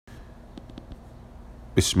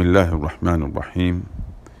Bismillah ar-Rahman ar-Rahim.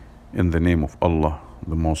 In the name of Allah,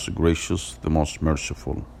 the most gracious, the most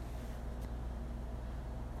merciful.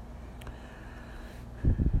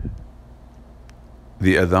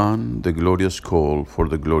 The Adhan, the glorious call for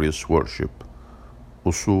the glorious worship.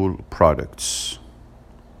 Usul products.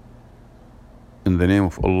 In the name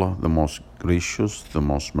of Allah, the most gracious, the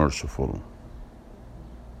most merciful.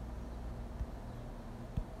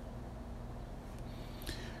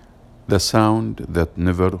 The sound that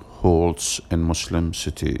never halts in Muslim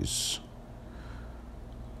cities.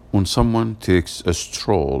 When someone takes a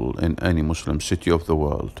stroll in any Muslim city of the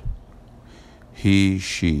world,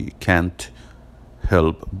 she can't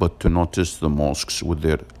help but to notice the mosques with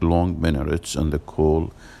their long minarets and the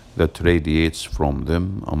call that radiates from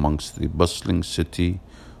them amongst the bustling city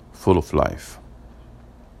full of life.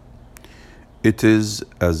 It is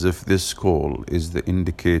as if this call is the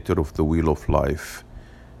indicator of the wheel of life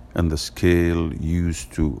and the scale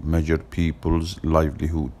used to measure people's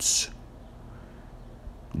livelihoods.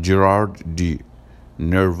 Gerard de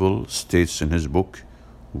Nerval states in his book,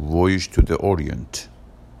 Voyage to the Orient.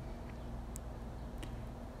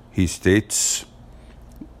 He states,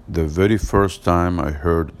 the very first time I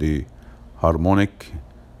heard the harmonic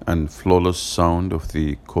and flawless sound of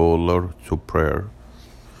the caller to prayer,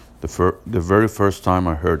 the very first time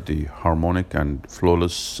I heard the harmonic and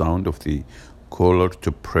flawless sound of the caller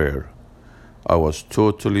to prayer, I was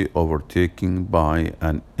totally overtaken by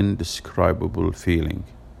an indescribable feeling.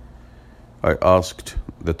 I asked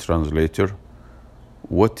the translator,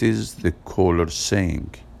 "What is the caller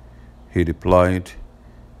saying?" He replied,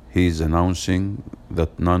 "He is announcing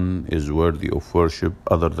that none is worthy of worship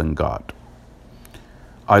other than God."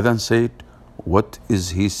 I then said, "What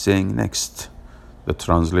is he saying next?" The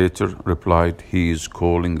translator replied, "He is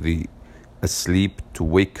calling the asleep to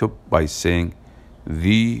wake up by saying,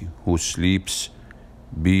 'Thee who sleeps,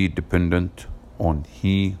 be dependent on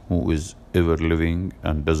He who is ever living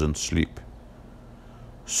and doesn't sleep.'"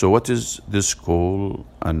 So what is this call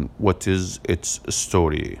and what is its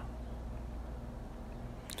story?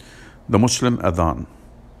 The Muslim Adhan.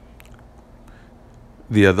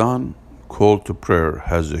 The Adhan, call to prayer,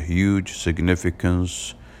 has a huge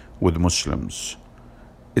significance with Muslims.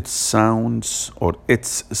 Its sound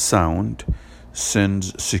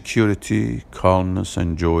sends security, calmness,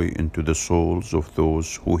 and joy into the souls of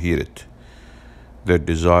those who hear it. Their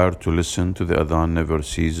desire to listen to the Adhan never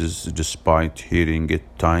ceases despite hearing it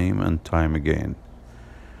time and time again.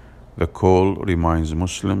 The call reminds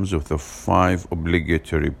Muslims of the 5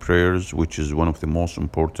 obligatory prayers, which is one of the most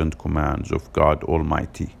important commands of God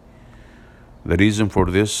Almighty. The reason for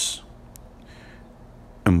this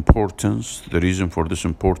importance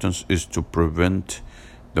is to prevent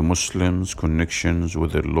the Muslims' connections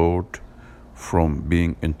with their Lord from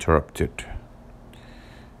being interrupted.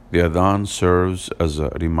 The Adhan serves as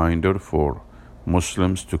a reminder for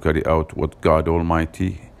Muslims to carry out what God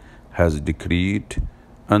Almighty has decreed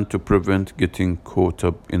and to prevent getting caught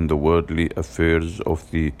up in the worldly affairs of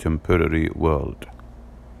the temporary world.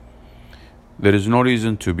 There is no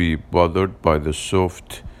reason to be bothered by the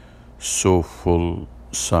soft, soulful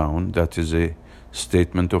sound that is a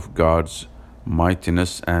statement of God's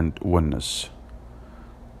mightiness and oneness.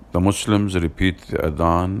 The Muslims repeat the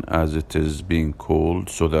Adhan as it is being called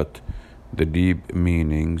so that the deep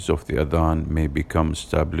meanings of the Adhan may become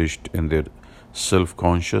established in their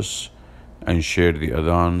self-conscious and share the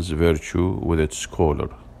Adhan's virtue with its caller.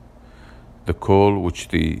 The call which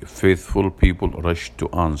the faithful people rush to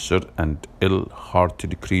answer and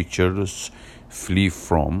ill-hearted creatures flee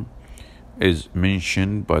from is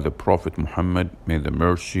mentioned by the Prophet Muhammad, may the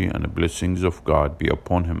mercy and blessings of God be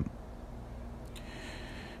upon him.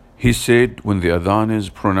 He said, when the Adhan is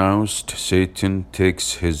pronounced, Satan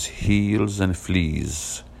takes his heels and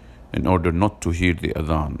flees in order not to hear the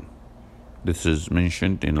Adhan. This is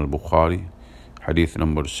mentioned in Al-Bukhari, hadith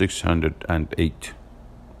number 608.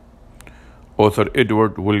 Author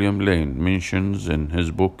Edward William Lane mentions in his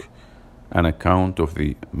book an account of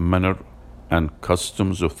the manner and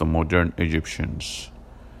customs of the modern Egyptians.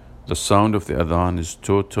 The sound of the Adhan is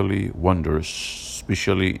totally wondrous,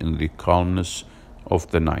 especially in the calmness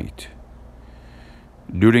of the night.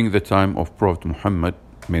 During the time of Prophet Muhammad,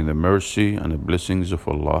 may the mercy and the blessings of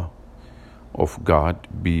Allah, of God,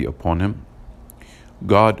 be upon him,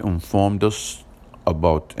 God informed us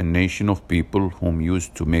about a nation of people whom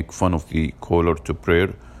used to make fun of the caller to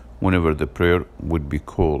prayer whenever the prayer would be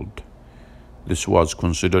called. This was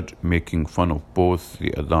considered making fun of both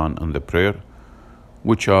the Adhan and the prayer,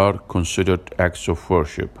 which are considered acts of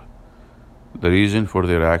worship. The reason for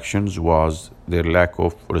their actions was their lack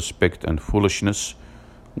of respect and foolishness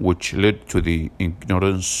which led to the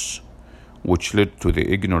ignorance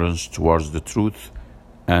towards the truth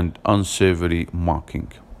and unsavory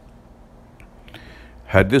mocking.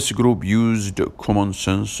 Had this group used common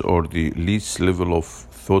sense or the least level of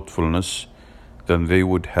thoughtfulness, then they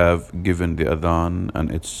would have given the adhan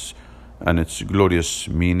and its glorious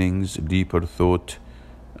meanings deeper thought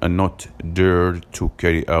and not dared to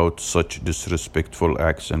carry out such disrespectful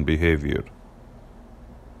acts and behavior.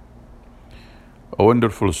 A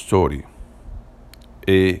wonderful story,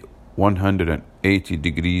 a 180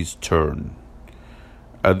 degrees turn.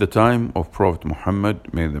 At the time of Prophet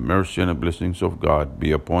Muhammad, may the mercy and blessings of God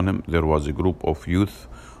be upon him, there was a group of youth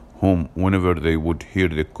whom, whenever they would hear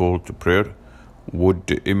the call to prayer,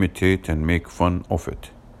 would imitate and make fun of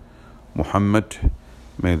it. Muhammad,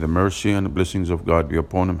 may the mercy and blessings of God be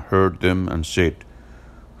upon him, heard them and said,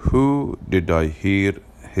 "Who did I hear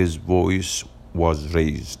his voice was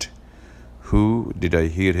raised? Who did I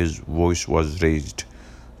hear his voice was raised?"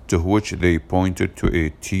 To which they pointed to a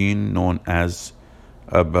teen known as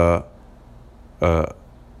Aba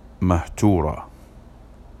Mahtura.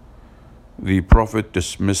 The Prophet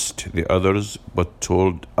dismissed the others but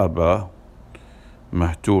told Aba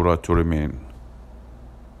Mahtura to remain.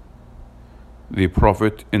 The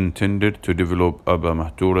Prophet intended to develop Aba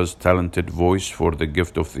Mahtura's talented voice, for the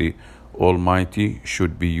gift of the Almighty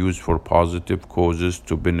should be used for positive causes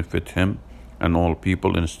to benefit him and all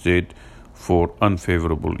people, instead for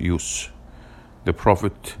unfavorable use. The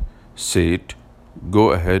Prophet said,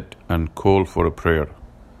 "Go ahead and call for a prayer,"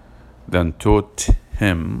 then taught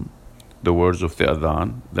him the words of the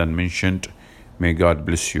adhan, then mentioned, "May God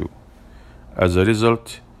bless you." As a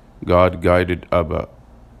result, God guided Aba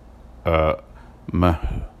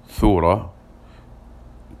Mahthura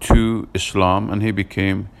to Islam, and he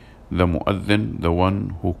became the mu'adhin, the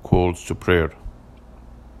one who calls to prayer.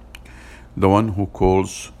 The one who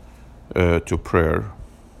calls to prayer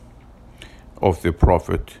of the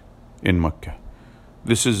Prophet in Mecca.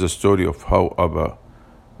 This is the story of how Aba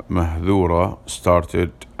Mahthura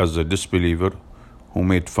started as a disbeliever who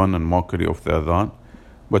made fun and mockery of the adhan,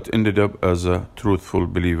 but ended up as a truthful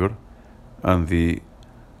believer and the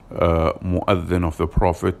mu'adhin of the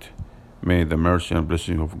Prophet. May the mercy and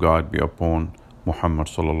blessing of God be upon Muhammad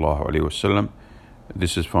sallallahu alaihi wasallam.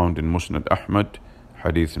 This is found in Musnad Ahmad,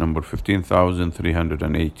 hadith number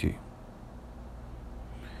 15,380.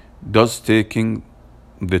 Does taking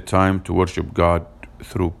the time to worship God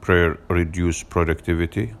through prayer reduce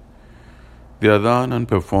productivity? The adhan and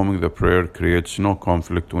performing the prayer creates no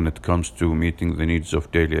conflict when it comes to meeting the needs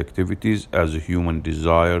of daily activities as humans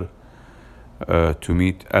desire to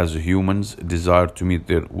meet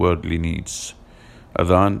their worldly needs.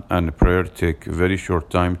 Adhan and prayer take a very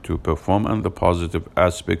short time to perform, and the positive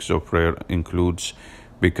aspects of prayer includes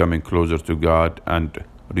becoming closer to God and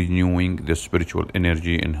renewing the spiritual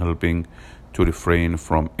energy and helping to refrain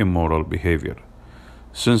from immoral behavior.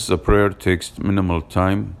 Since the prayer takes minimal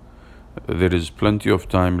time, there is plenty of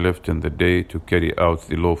time left in the day to carry out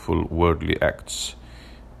the lawful worldly acts.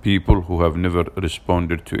 People who have never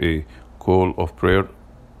responded to a call of prayer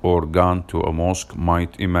or gone to a mosque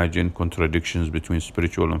might imagine contradictions between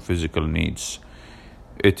spiritual and physical needs.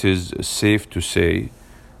 It is safe to say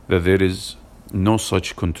that there is no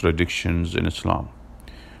such contradictions in Islam.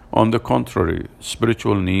 On the contrary,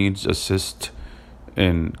 spiritual needs assist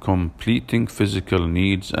in completing physical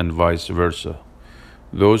needs and vice versa.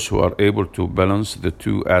 Those who are able to balance the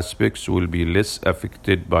two aspects will be less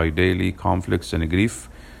affected by daily conflicts and grief,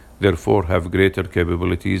 therefore have greater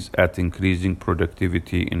capabilities at increasing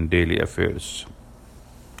productivity in daily affairs.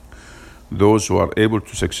 Those who are able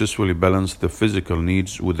to successfully balance the physical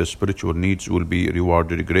needs with the spiritual needs will be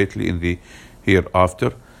rewarded greatly in the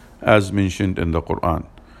hereafter, as mentioned in the Quran.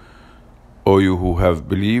 O you who have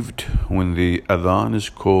believed, when the adhan is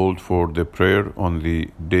called for the prayer on the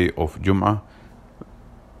day of Jum'ah,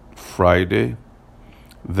 Friday,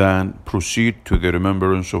 then proceed to the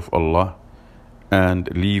remembrance of Allah and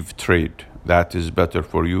leave trade. That is better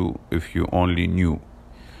for you if you only knew.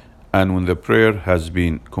 And when the prayer has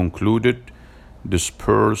been concluded,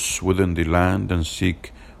 disperse within the land and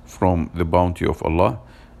seek from the bounty of Allah,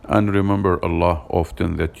 and remember Allah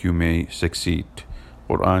often that you may succeed.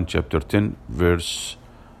 Quran chapter 10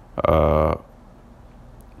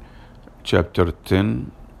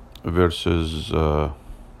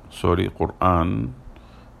 Quran,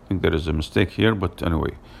 I think there is a mistake here, but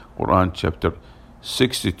anyway, Quran chapter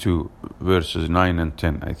 62 verses 9 and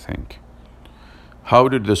 10, I think. How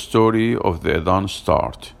did the story of the adhan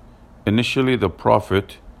start? Initially, the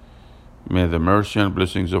Prophet, may the mercy and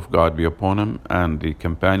blessings of God be upon him, and the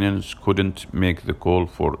companions couldn't make the call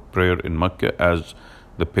for prayer in Mecca as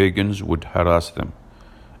the pagans would harass them.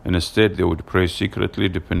 Instead, they would pray secretly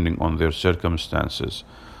depending on their circumstances.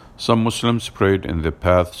 Some Muslims prayed in the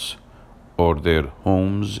paths or their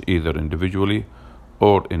homes, either individually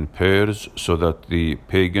or in pairs, so that the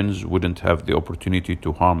pagans wouldn't have the opportunity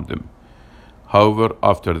to harm them. However,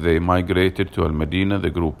 after they migrated to Al-Madinah, the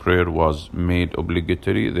group prayer was made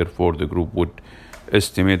obligatory. Therefore, the group would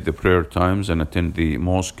estimate the prayer times and attend the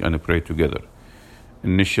mosque and pray together.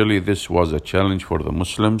 Initially, this was a challenge for the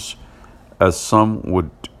Muslims, as some would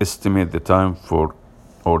estimate the time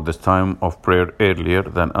of prayer earlier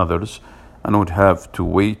than others and would have to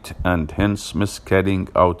wait and hence miss carrying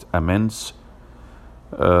out amends,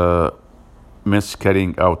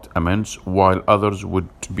 while others would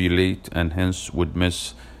be late and hence would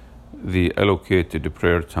miss the allocated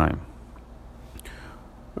prayer time.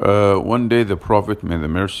 One day the Prophet, may the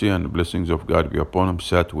mercy and blessings of God be upon him,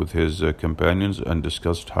 sat with his companions and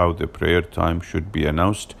discussed how the prayer time should be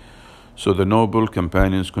announced. So the noble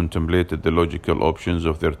companions contemplated the logical options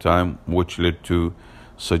of their time, which led to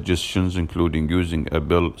suggestions including using a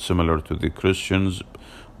bell similar to the Christians,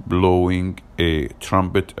 blowing a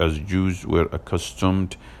trumpet as Jews were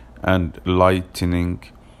accustomed, and lighting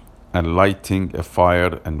a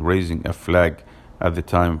fire and raising a flag at the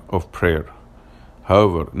time of prayer.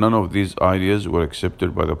 However, none of these ideas were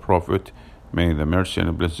accepted by the Prophet, may the mercy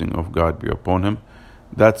and blessing of God be upon him.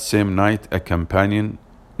 That same night, a companion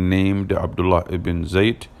named Abdullah ibn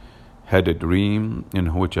Zayd had a dream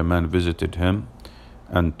in which a man visited him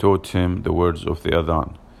and taught him the words of the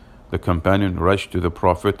adhan. The companion rushed to the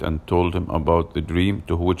Prophet and told him about the dream,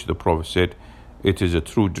 to which the Prophet said, "It is a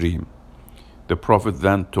true dream." The Prophet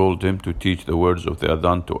then told him to teach the words of the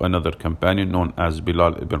adhan to another companion known as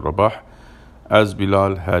Bilal ibn Rabah, as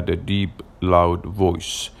Bilal had a deep, loud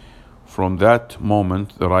voice. From that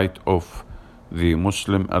moment, the rite of the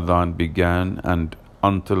Muslim adhan began, and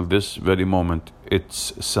until this very moment,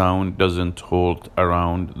 its sound doesn't hold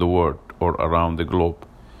around the world or around the globe.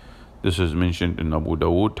 This is mentioned in Abu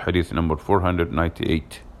Dawood, hadith number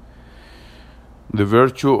 498. The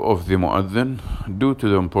virtue of the mu'adhin. Due to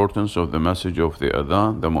the importance of the message of the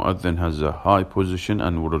adhan, the mu'adhin has a high position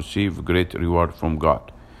and will receive great reward from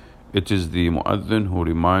God. It is the mu'adhin who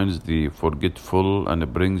reminds the forgetful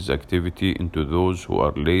and brings activity into those who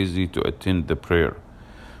are lazy to attend the prayer.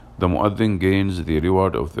 The mu'adhin gains the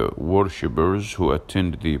reward of the worshippers who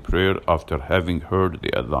attend the prayer after having heard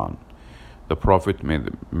the adhan. The Prophet, may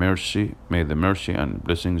the mercy and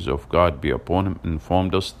blessings of God be upon him,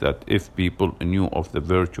 informed us that if people knew of the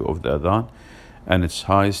virtue of the adhan and its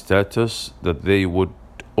high status, that they would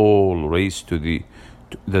all race to be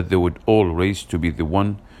the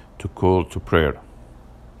one to call to prayer,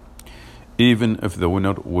 even if the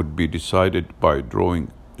winner would be decided by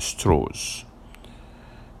drawing straws.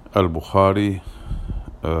 Al-Bukhari,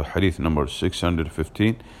 hadith number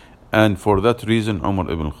 615. And for that reason, Umar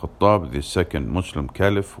ibn Khattab, the second Muslim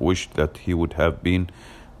caliph, wished that he would have been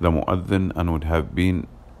the mu'adhin and would have been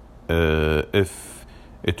if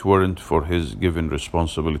it weren't for his given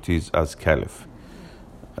responsibilities as caliph.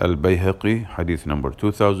 Al-Bayhaqi, hadith number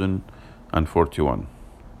 2041.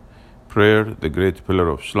 Prayer, the great pillar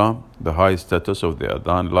of Islam. The high status of the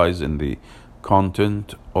adhan lies in the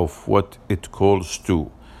content of what it calls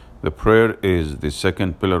to. The prayer is the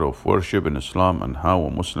second pillar of worship in Islam, and how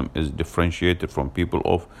a Muslim is differentiated from people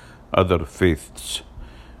of other faiths.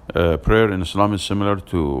 Prayer in Islam is similar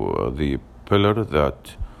to the pillar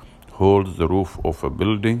that holds the roof of a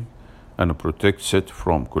building and protects it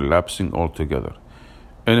from collapsing altogether.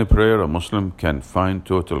 In a prayer, a Muslim can find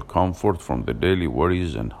total comfort from the daily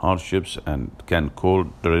worries and hardships and can call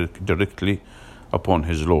directly upon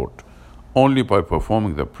his Lord. Only by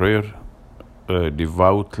performing the prayer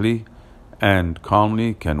devoutly and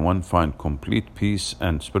calmly can one find complete peace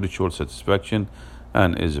and spiritual satisfaction,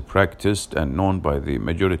 and is practiced and known by the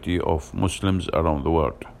majority of Muslims around the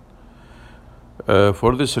world.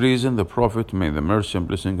 For this reason, the Prophet, may the mercy and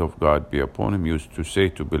blessing of God be upon him, used to say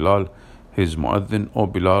to Bilal, his mu'adhin, "O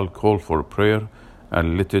Bilal, call for prayer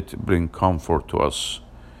and let it bring comfort to us."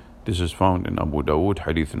 This is found in Abu Dawood,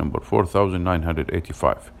 hadith number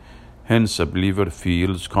 4985. Hence, a believer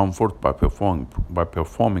feels comfort by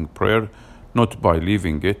performing prayer, not by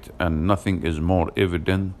leaving it, and nothing is more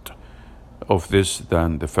evident of this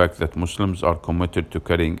than the fact that Muslims are committed to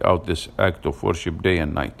carrying out this act of worship day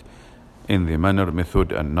and night in the manner,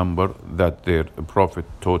 method, and number that their Prophet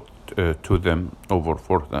taught to them over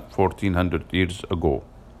 1400 years ago.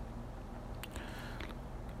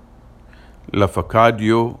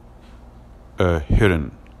 Lafacadio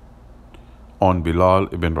Hiren on Bilal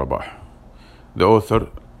ibn Rabah. The author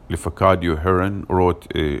Lifakadio Heron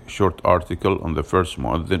wrote a short article on the first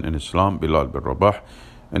Mu'adhin in Islam, Bilal bin Rabah,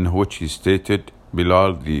 in which he stated,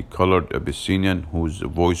 Bilal, the colored Abyssinian, whose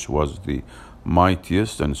voice was the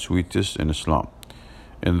mightiest and sweetest in Islam.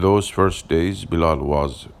 In those first days, Bilal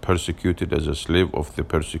was persecuted as a slave of the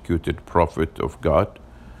persecuted Prophet of God,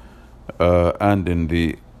 and in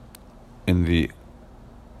the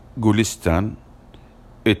Gulistan,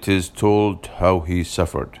 it is told how he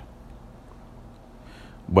suffered.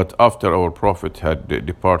 But after our Prophet had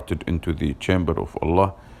departed into the chamber of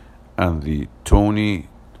Allah, and the tawny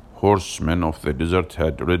horsemen of the desert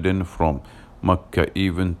had ridden from Mecca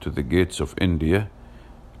even to the gates of India,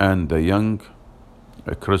 and the young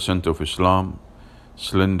crescent of Islam,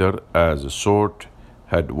 slender as a sword,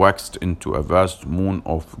 had waxed into a vast moon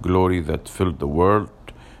of glory that filled the world,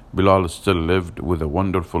 Bilal still lived with a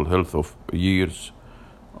wonderful health of years.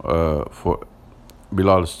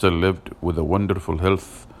 Bilal still lived with a wonderful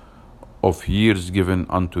health of years given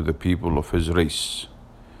unto the people of his race.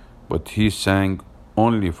 But he sang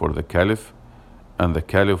only for the Caliph, and the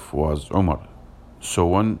Caliph was Umar. So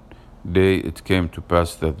one day it came to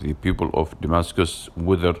pass that the people of Damascus,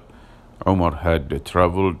 whither Umar had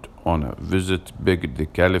traveled on a visit, begged the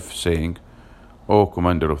Caliph, saying, O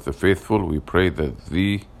Commander of the Faithful, we pray that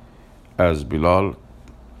thee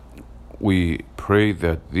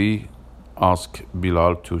ask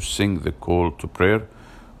Bilal to sing the call to prayer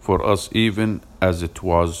for us, even as it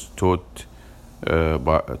was taught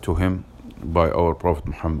to him by our Prophet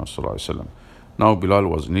Muhammad ﷺ. Now Bilal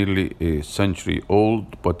was nearly a century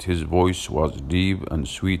old, but his voice was deep and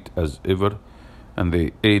sweet as ever, and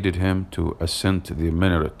they aided him to ascend the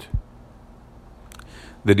minaret.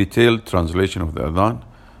 The detailed translation of the Adhan.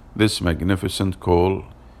 This magnificent call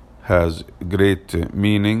has great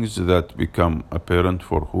meanings that become apparent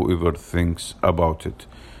for whoever thinks about it.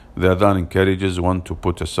 The Adhan encourages one to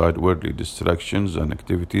put aside worldly distractions and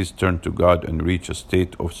activities, turn to God, and reach a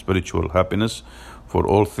state of spiritual happiness. For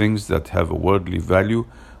all things that have a worldly value,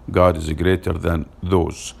 God is greater than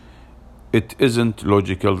those. It isn't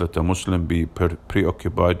logical that a Muslim be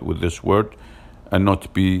preoccupied with this word and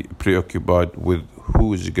not be preoccupied with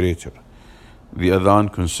who is greater. The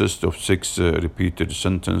Adhan consists of 6 repeated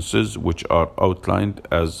sentences which are outlined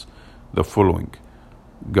as the following: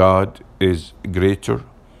 God is greater,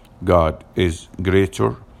 God is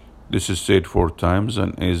greater. This is said 4 times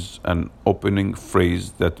and is an opening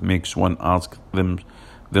phrase that makes one ask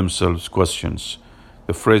themselves questions.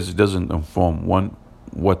 The phrase doesn't inform one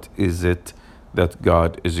what is it that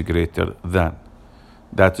God is greater than.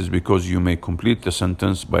 That is because you may complete the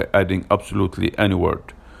sentence by adding absolutely any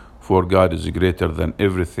word. For God is greater than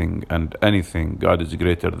everything and anything. God is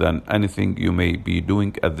greater than anything you may be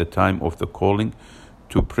doing at the time of the calling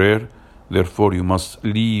to prayer. Therefore, you must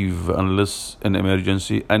leave, unless in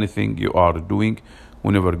emergency, anything you are doing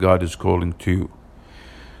whenever God is calling to you.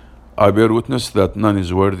 I bear witness that none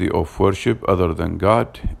is worthy of worship other than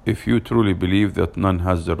God. If you truly believe that none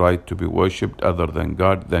has the right to be worshipped other than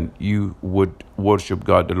God, then you would worship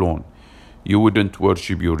God alone. You wouldn't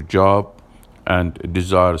worship your job and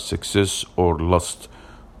desire success or lust.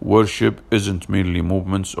 Worship isn't merely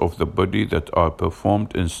movements of the body that are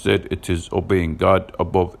performed. Instead, it is obeying God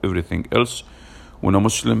above everything else. When a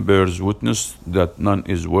Muslim bears witness that none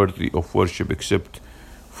is worthy of worship except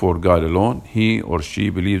for God alone, he or she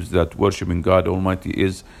believes that worshiping God Almighty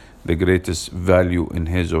is the greatest value in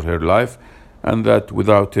his or her life, and that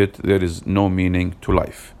without it there is no meaning to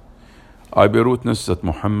life. I bear witness that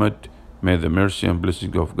Muhammad, may the mercy and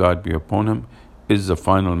blessing of God be upon him, is the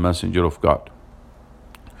final messenger of God,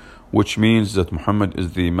 which means that Muhammad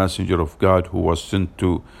is the messenger of God who was sent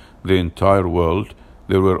to the entire world.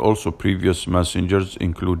 There were also previous messengers,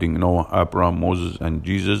 including Noah, Abraham, Moses, and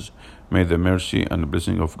Jesus. May the mercy and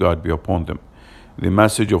blessing of God be upon them. The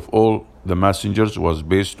message of all the messengers was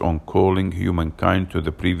based on calling humankind to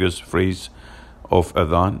the previous phrase of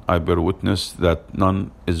Adhan. I bear witness that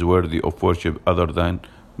none is worthy of worship other than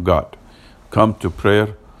God. Come to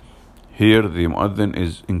prayer. Here the Mu'adhin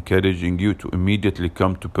is encouraging you to immediately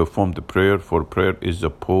come to perform the prayer, for prayer is a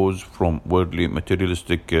pause from worldly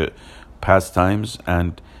materialistic pastimes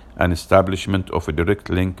and an establishment of a direct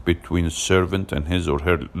link between a servant and his or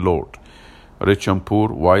her Lord. Rich and poor,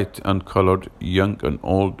 white and colored, young and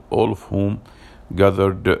old, all of whom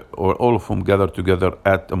gather together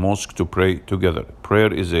at the mosque to pray together.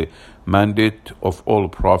 Prayer is a mandate of all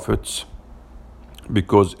prophets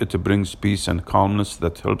because it brings peace and calmness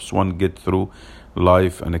that helps one get through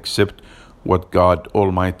life and accept what God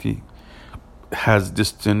Almighty has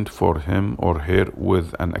destined for him or her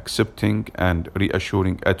with an accepting and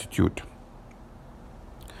reassuring attitude.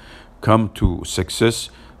 Come to success.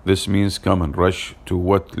 This means come and rush to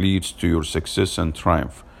what leads to your success and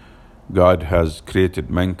triumph. God has created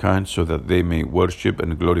mankind so that they may worship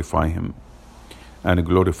and glorify Him.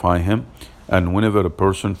 And whenever a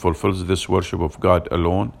person fulfills this worship of God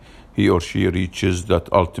alone, he or she reaches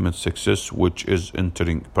that ultimate success, which is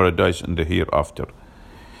entering paradise in the hereafter.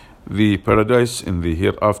 The paradise in the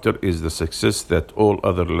hereafter is the success that all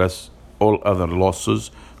other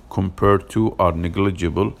losses compared to are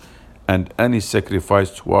negligible, and any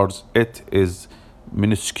sacrifice towards it is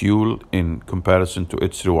minuscule in comparison to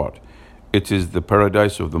its reward. It is the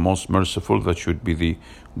paradise of the most merciful that should be the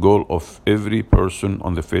goal of every person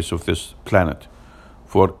on the face of this planet.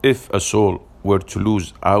 For if a soul were to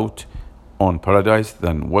lose out on paradise,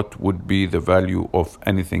 then what would be the value of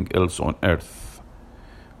anything else on earth?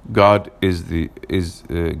 God is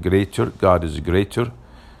greater. God is greater.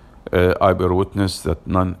 I bear witness that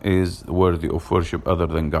none is worthy of worship other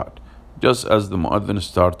than God. Just as the Mu'adhin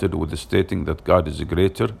started with stating that God is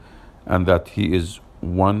greater and that He is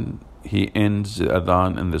one, he ends the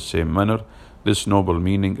Adhan in the same manner. This noble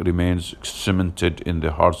meaning remains cemented in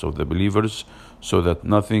the hearts of the believers, so that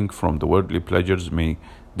nothing from the worldly pleasures may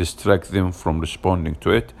distract them from responding to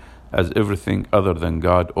it, as everything other than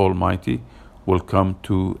God Almighty will come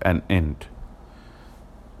to an end.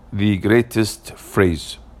 The greatest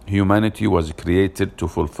phrase, humanity was created to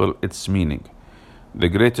fulfill its meaning. The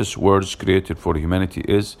greatest words created for humanity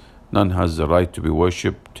is, none has the right to be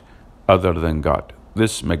worshipped other than God.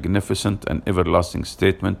 This magnificent and everlasting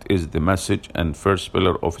statement is the message and first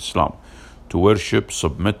pillar of Islam, to worship,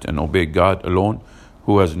 submit, and obey God alone,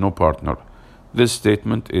 who has no partner. This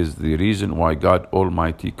statement is the reason why God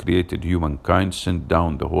Almighty created humankind, sent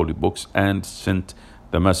down the holy books, and sent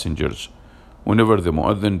the messengers. Whenever the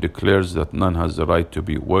Mu'adhin declares that none has the right to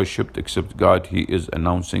be worshipped except God, he is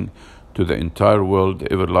announcing to the entire world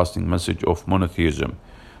the everlasting message of monotheism.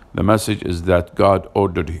 The message is that God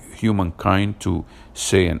ordered humankind to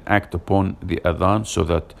say and act upon the Adhan so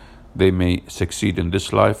that they may succeed in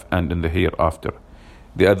this life and in the hereafter.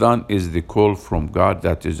 The Adhan is the call from God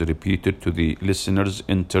that is repeated to the listeners,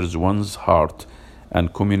 enters one's heart,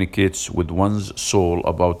 and communicates with one's soul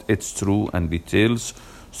about its truth and details,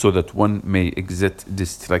 so that one may exit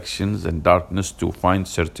distractions and darkness to find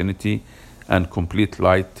certainty and complete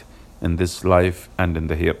light in this life and in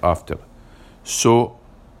the hereafter. So,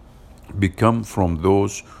 become from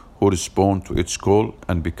those who respond to its call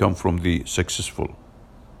and become from the successful.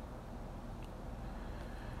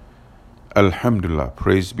 Alhamdulillah,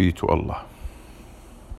 praise be to Allah.